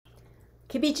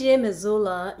KBGA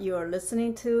Missoula, you are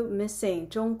listening to Missing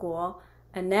中国,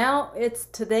 and now it's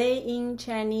Today in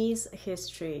Chinese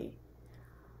History.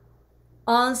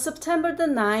 On September the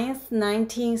 9th,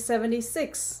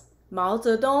 1976, Mao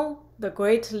Zedong, the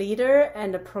great leader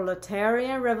and the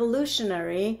proletarian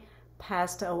revolutionary,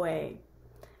 passed away.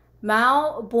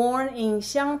 Mao, born in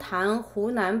Xiangtan,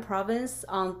 Hunan province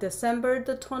on December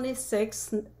the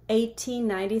 26th,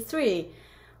 1893,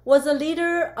 was a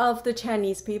leader of the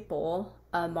Chinese people,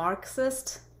 a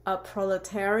Marxist, a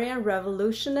proletarian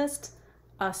revolutionist,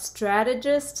 a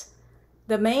strategist,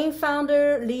 the main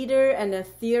founder, leader, and a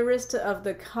theorist of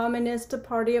the Communist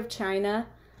Party of China,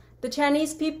 the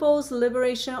Chinese People's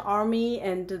Liberation Army,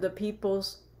 and the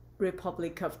People's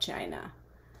Republic of China.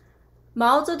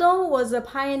 Mao Zedong was a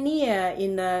pioneer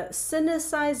in the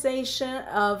Sinicization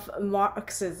of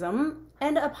Marxism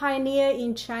and a pioneer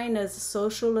in China's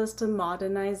socialist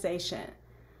modernization.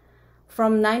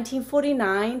 From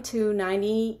 1949 to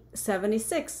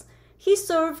 1976, he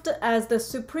served as the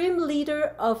supreme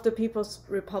leader of the People's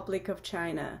Republic of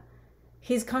China.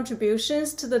 His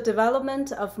contributions to the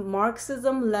development of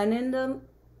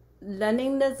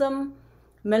Marxism-Leninism,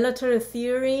 military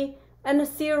theory, and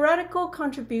theoretical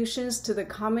contributions to the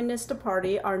Communist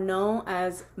Party are known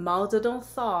as Mao Zedong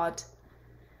thought.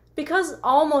 Because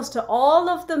almost all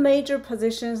of the major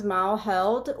positions Mao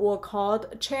held were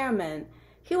called chairman,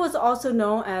 he was also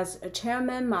known as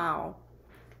Chairman Mao.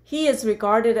 He is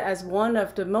regarded as one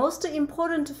of the most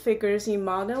important figures in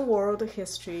modern world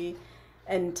history,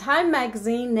 and Time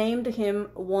magazine named him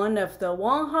one of the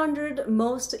 100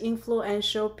 most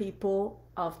influential people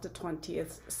of the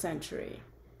 20th century.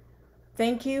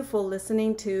 Thank you for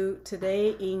listening to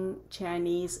Today in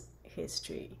Chinese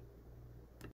History.